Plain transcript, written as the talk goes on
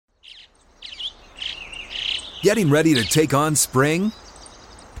Getting ready to take on spring?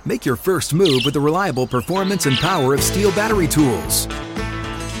 Make your first move with the reliable performance and power of Steel battery tools.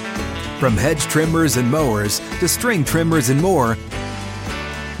 From hedge trimmers and mowers to string trimmers and more,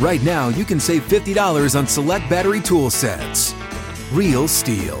 right now you can save $50 on select battery tool sets. Real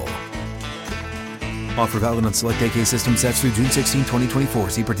Steel. Offer valid on select AK system sets through June 16,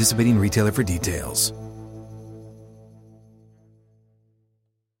 2024. See participating retailer for details.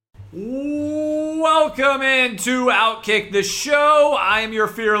 Welcome into Outkick the Show. I am your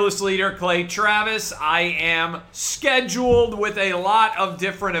fearless leader, Clay Travis. I am scheduled with a lot of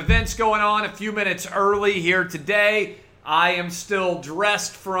different events going on. A few minutes early here today. I am still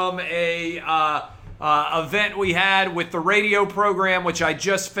dressed from a event we had with the radio program, which I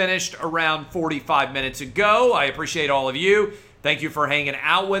just finished around 45 minutes ago. I appreciate all of you. Thank you for hanging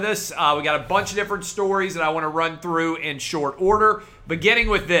out with us. We got a bunch of different stories that I want to run through in short order. Beginning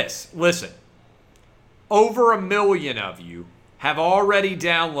with this. Listen, over 1 million of you have already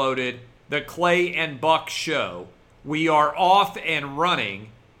downloaded the Clay and Buck Show. We are off and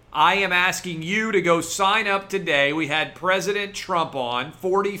running. I am asking you to go sign up today. We had President Trump on,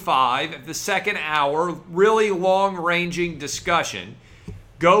 45 at the second hour, really long-ranging discussion.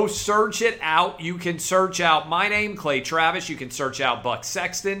 Go search it out. You can search out my name, Clay Travis. You can search out Buck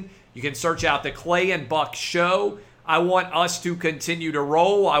Sexton. You can search out the Clay and Buck Show. I want us to continue to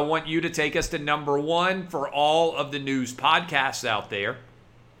roll. I want you to take us to number one for all of the news podcasts out there.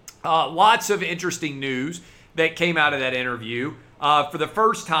 Lots of interesting news that came out of that interview. For the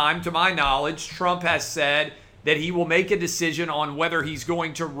first time, to my knowledge, Trump has said that he will make a decision on whether he's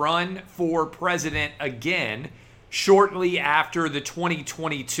going to run for president again shortly after the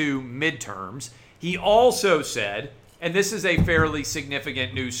 2022 midterms. He also said, and this is a fairly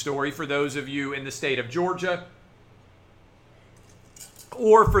significant news story for those of you in the state of Georgia,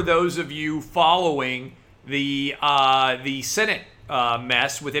 or for those of you following the Senate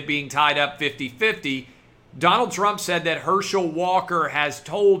mess with it being tied up 50-50, Donald Trump said that Herschel Walker has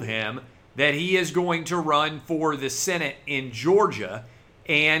told him that he is going to run for the Senate in Georgia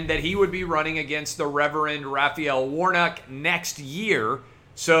and that he would be running against the Reverend Raphael Warnock next year.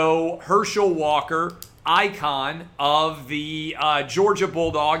 So Herschel Walker, icon of the Georgia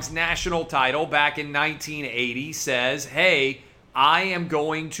Bulldogs national title back in 1980, says, hey, I am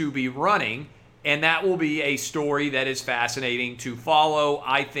going to be running. And that will be a story that is fascinating to follow,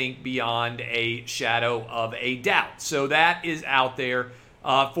 I think, beyond a shadow of a doubt. So that is out there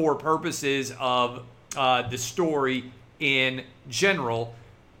for purposes of the story in general.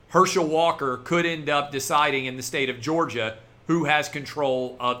 Herschel Walker could end up deciding in the state of Georgia who has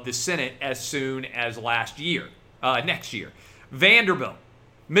control of the Senate as soon as next year. Vanderbilt.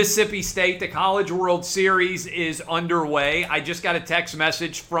 Mississippi State, the College World Series is underway. I just got a text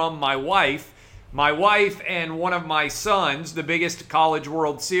message from my wife. My wife and one of my sons, the biggest College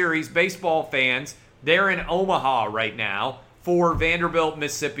World Series baseball fans, they're in Omaha right now for Vanderbilt,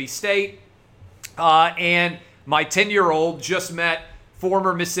 Mississippi State. And my 10-year-old just met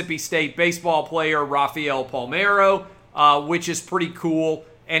former Mississippi State baseball player Rafael Palmeiro, which is pretty cool,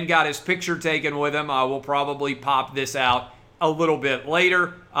 and got his picture taken with him. I will probably pop this out a little bit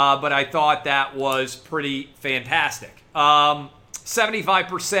later, but I thought that was pretty fantastic.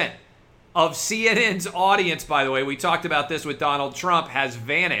 75% of CNN's audience, by the way, we talked about this with Donald Trump, has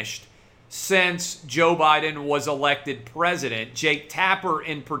vanished since Joe Biden was elected president. Jake Tapper,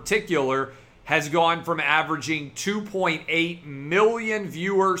 in particular, has gone from averaging 2.8 million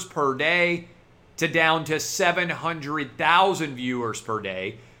viewers per day to down to 700,000 viewers per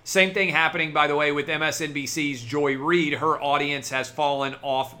day. Same thing happening, by the way, with MSNBC's Joy Reid. Her audience has fallen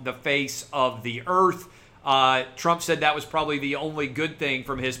off the face of the earth. Trump said that was probably the only good thing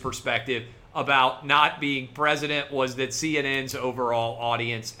from his perspective about not being president was that CNN's overall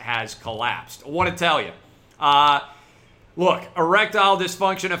audience has collapsed. I want to tell you, look, erectile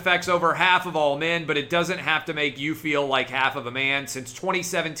dysfunction affects over half of all men, but it doesn't have to make you feel like half of a man. Since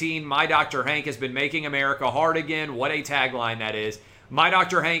 2017, My Dr. Hank has been making America hard again. What a tagline that is. My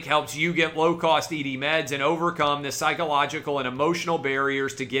Dr. Hank helps you get low-cost ED meds and overcome the psychological and emotional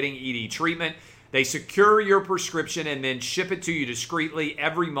barriers to getting ED treatment. They secure your prescription and then ship it to you discreetly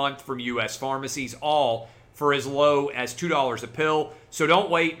every month from U.S. pharmacies, all for as low as $2 a pill. So don't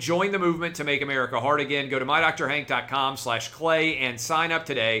wait. Join the movement to make America hard again. Go to mydrhank.com/clay and sign up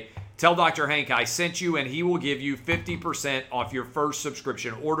today. Tell Dr. Hank I sent you, and he will give you 50% off your first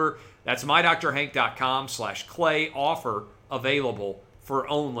subscription order. That's mydrhank.com/clay. Offer available for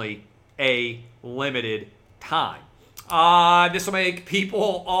only a limited time. This will make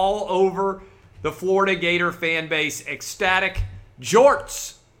people all over the Florida Gator fan base ecstatic.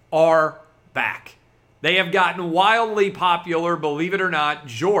 Jorts are back. They have gotten wildly popular, believe it or not.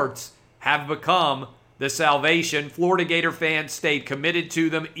 Jorts have become the salvation. Florida Gator fans stayed committed to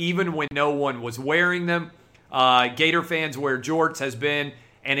them even when no one was wearing them. Gator fans wear jorts has been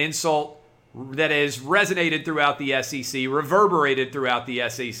an insult that has resonated throughout the SEC, reverberated throughout the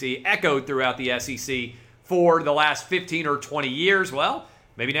SEC, echoed throughout the SEC for the last 15 or 20 years. Well,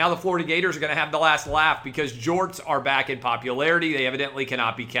 maybe now the Florida Gators are going to have the last laugh because jorts are back in popularity. They evidently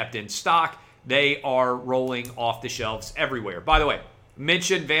cannot be kept in stock. They are rolling off the shelves everywhere. By the way,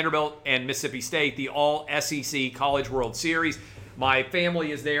 mentioned Vanderbilt and Mississippi State, the All-SEC College World Series. My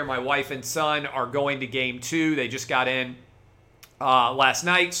family is there. My wife and son are going to Game 2. They just got in last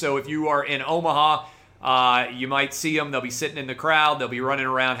night. So if you are in Omaha, you might see them. They'll be sitting in the crowd. They'll be running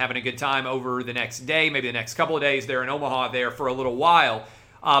around having a good time over the next day, maybe the next couple of days. They're in Omaha there for a little while.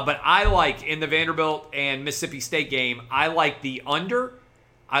 But I like, in the Vanderbilt and Mississippi State game, I like the under.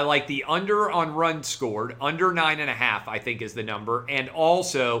 I like the under on runs scored. Under 9.5, I think, is the number. And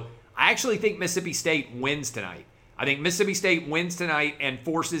also, I actually think Mississippi State wins tonight. I think Mississippi State wins tonight and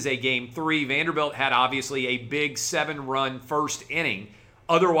forces a Game 3. Vanderbilt had obviously a big 7-run first inning.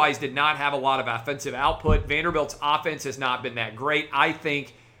 Otherwise did not have a lot of offensive output. Vanderbilt's offense has not been that great. I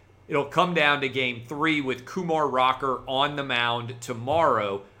think it'll come down to Game 3 with Kumar Rocker on the mound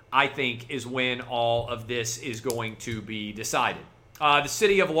tomorrow, I think, is when all of this is going to be decided. The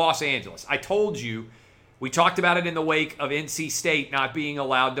city of Los Angeles. I told you, we talked about it in the wake of NC State not being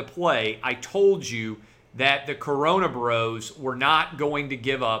allowed to play. I told you that the Corona Bros were not going to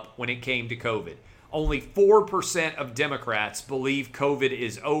give up when it came to COVID. Only 4% of Democrats believe COVID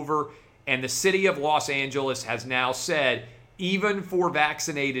is over, and the city of Los Angeles has now said, even for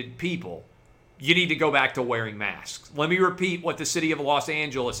vaccinated people, you need to go back to wearing masks. Let me repeat what the city of Los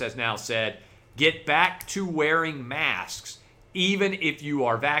Angeles has now said. Get back to wearing masks. Even if you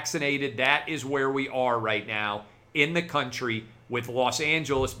are vaccinated, that is where we are right now in the country, with Los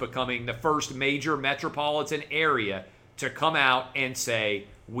Angeles becoming the first major metropolitan area to come out and say,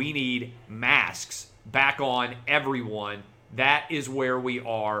 we need masks back on everyone. That is where we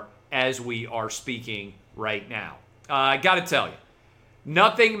are as we are speaking right now. I got to tell you,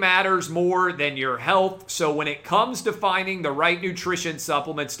 nothing matters more than your health. So when it comes to finding the right nutrition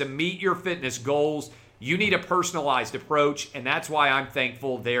supplements to meet your fitness goals, you need a personalized approach, and that's why I'm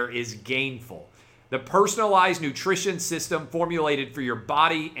thankful there is Gainful. The personalized nutrition system formulated for your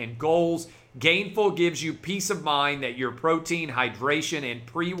body and goals. Gainful gives you peace of mind that your protein, hydration, and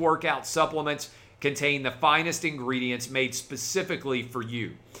pre-workout supplements contain the finest ingredients made specifically for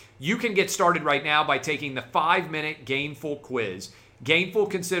you. You can get started right now by taking the 5-minute Gainful quiz. Gainful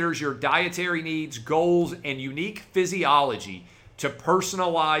considers your dietary needs, goals, and unique physiology to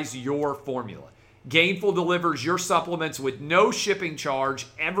personalize your formula. Gainful delivers your supplements with no shipping charge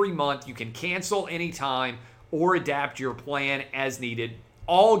every month. You can cancel anytime or adapt your plan as needed.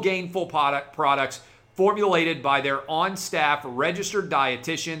 All Gainful products formulated by their on-staff registered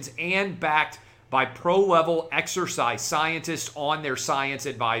dietitians and backed by pro-level exercise scientists on their science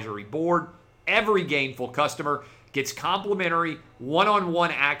advisory board. Every Gainful customer gets complimentary one-on-one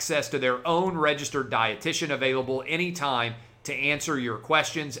access to their own registered dietitian available anytime to answer your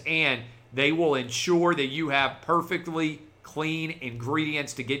questions, and they will ensure that you have perfectly clean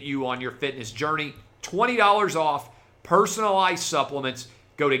ingredients to get you on your fitness journey. $20 off personalized supplements.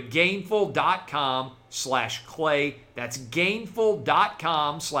 Go to gainful.com/Clay. That's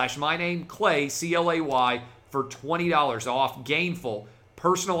gainful.com/my-name-Clay, C-L-A-Y, for $20 off. Gainful,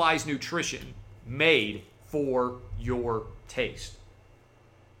 personalized nutrition made for your taste.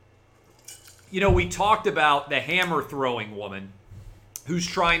 You know, we talked about the hammer-throwing woman who's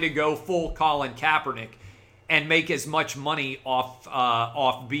trying to go full Colin Kaepernick and make as much money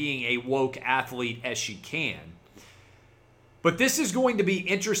off being a woke athlete as she can. But this is going to be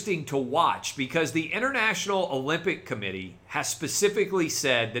interesting to watch because the International Olympic Committee has specifically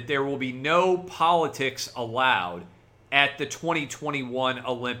said that there will be no politics allowed at the 2021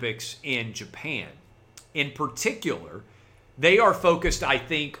 Olympics in Japan. In particular, they are focused, I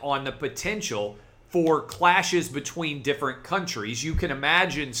think, on the potential for clashes between different countries. You can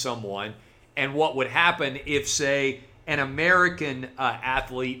imagine someone and what would happen if, say, an American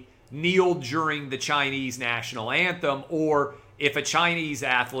athlete kneeled during the Chinese national anthem, or if a Chinese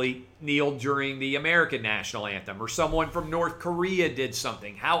athlete kneeled during the American national anthem, or someone from North Korea did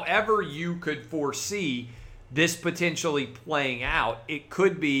something. However you could foresee this potentially playing out, it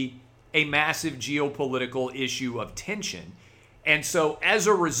could be a massive geopolitical issue of tension. And so as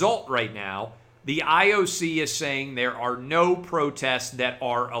a result right now, the IOC is saying there are no protests that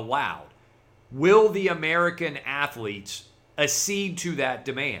are allowed. Will the American athletes accede to that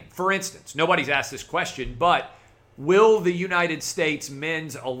demand. For instance, nobody's asked this question, but will the United States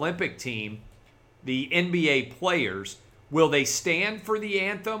men's Olympic team, the NBA players, will they stand for the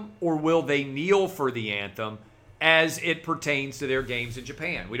anthem or will they kneel for the anthem as it pertains to their games in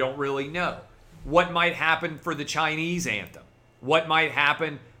Japan? We don't really know. What might happen for the Chinese anthem? What might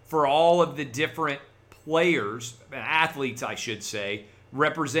happen for all of the different players, athletes I should say,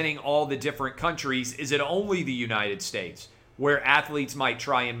 representing all the different countries? Is it only the United States where athletes might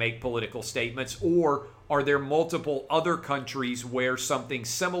try and make political statements, or are there multiple other countries where something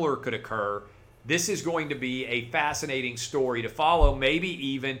similar could occur? This is going to be a fascinating story to follow, maybe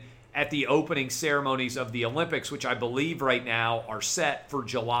even at the opening ceremonies of the Olympics, which I believe right now are set for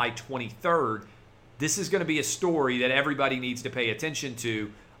July 23rd. This is going to be a story that everybody needs to pay attention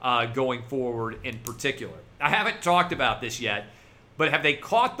to going forward in particular. I haven't talked about this yet, but have they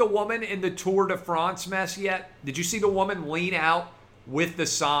caught the woman in the Tour de France mess yet? Did you see the woman lean out with the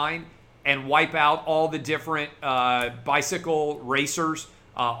sign and wipe out all the different bicycle racers,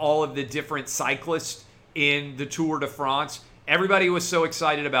 all of the different cyclists in the Tour de France? Everybody was so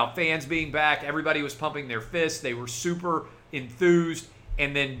excited about fans being back. Everybody was pumping their fists. They were super enthused.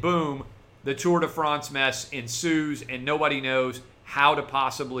 And then boom, the Tour de France mess ensues, and nobody knows how to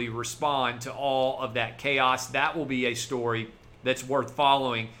possibly respond to all of that chaos. That will be a story that's worth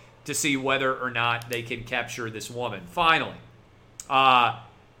following to see whether or not they can capture this woman. Finally,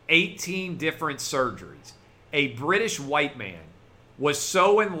 18 different surgeries. A British white man was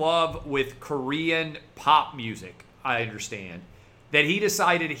so in love with Korean pop music, I understand, that he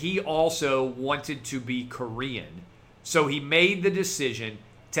decided he also wanted to be Korean. So he made the decision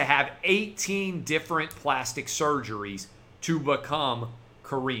to have 18 different plastic surgeries to become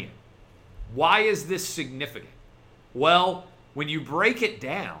Korean. Why is this significant? Well, when you break it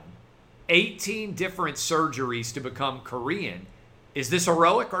down, 18 different surgeries to become Korean, is this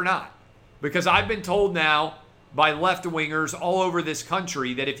heroic or not? Because I've been told now by left-wingers all over this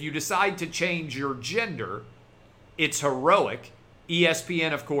country that if you decide to change your gender, it's heroic.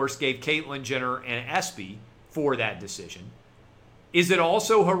 ESPN, of course, gave Caitlyn Jenner an ESPY for that decision. Is it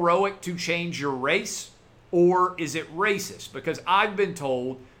also heroic to change your race, or is it racist? Because I've been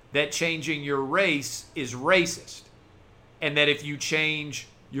told that changing your race is racist, and that if you change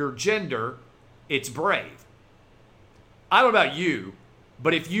your gender, it's brave. I don't know about you,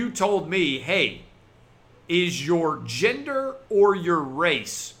 but if you told me, hey, is your gender or your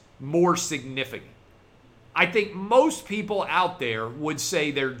race more significant? I think most people out there would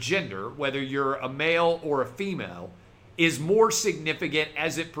say their gender, whether you're a male or a female, is more significant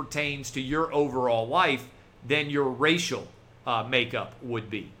as it pertains to your overall life than your racial makeup would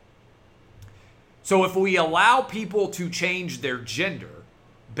be. So if we allow people to change their gender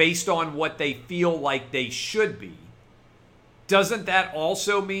based on what they feel like they should be, doesn't that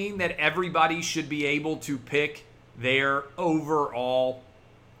also mean that everybody should be able to pick their overall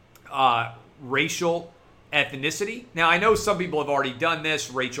racial ethnicity? Now, I know some people have already done this.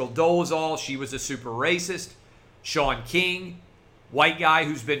 Rachel Dolezal, she was a super racist. Sean King, white guy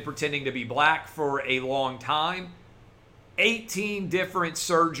who's been pretending to be black for a long time. 18 different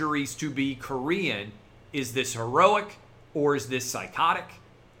surgeries to be Korean. Is this heroic or is this psychotic?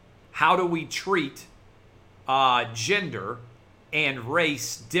 How do we treat gender and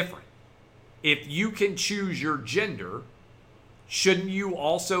race different? If you can choose your gender, shouldn't you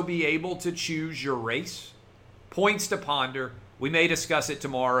also be able to choose your race? Points to ponder. We may discuss it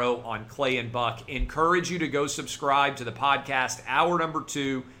tomorrow on Clay and Buck. Encourage you to go subscribe to the podcast. Hour number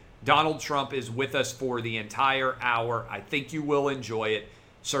 2. Donald Trump is with us for the entire hour. I think you will enjoy it.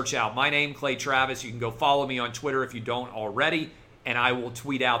 Search out my name, Clay Travis. You can go follow me on Twitter if you don't already, and I will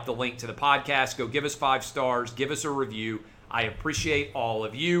tweet out the link to the podcast. Go give us 5 stars. Give us a review. I appreciate all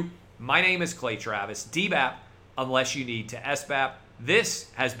of you. My name is Clay Travis. DBAP, unless you need to SBAP.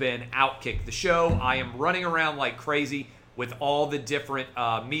 This has been Outkick the Show. I am running around like crazy with all the different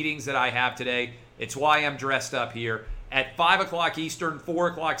meetings that I have today. It's why I'm dressed up here. At 5 o'clock Eastern, 4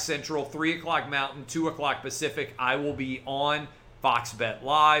 o'clock Central, 3 o'clock Mountain, 2 o'clock Pacific, I will be on Fox Bet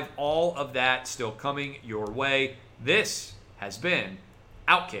Live. All of that still coming your way. This has been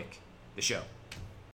Outkick the Show.